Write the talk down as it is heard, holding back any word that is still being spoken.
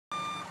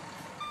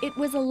It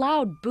was a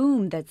loud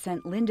boom that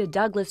sent Linda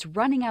Douglas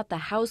running out the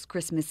house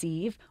Christmas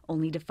Eve,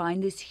 only to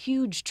find this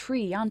huge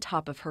tree on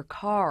top of her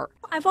car.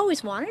 I've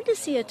always wanted to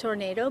see a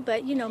tornado,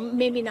 but,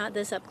 maybe not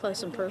this up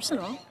close and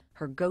personal.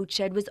 Her goat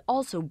shed was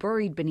also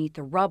buried beneath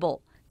the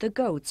rubble. The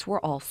goats were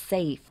all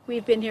safe.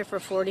 We've been here for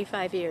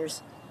 45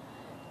 years,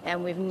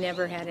 and we've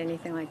never had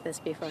anything like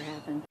this before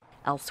happen.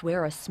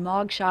 Elsewhere, a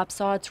smog shop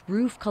saw its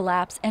roof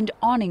collapse and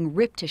awning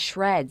ripped to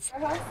shreds.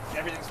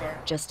 Everything's fine.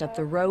 Just up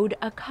the road,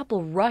 a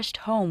couple rushed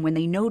home when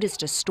they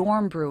noticed a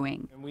storm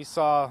brewing. And we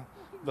saw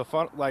the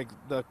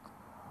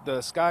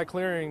sky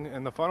clearing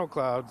and the funnel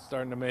clouds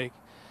starting to make,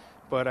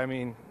 but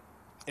 20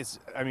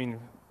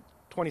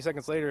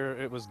 seconds later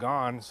it was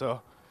gone,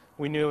 so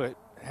we knew it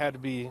had to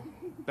be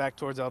back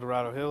towards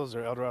Dorado Hills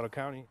or Dorado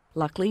County.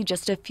 Luckily,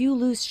 just a few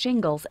loose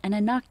shingles and a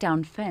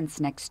knockdown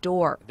fence next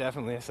door.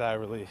 Definitely a sigh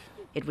of relief.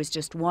 It was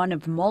just one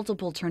of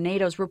multiple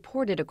tornadoes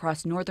reported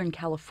across Northern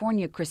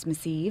California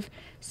Christmas Eve.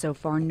 So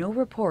far, no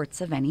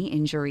reports of any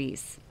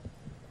injuries.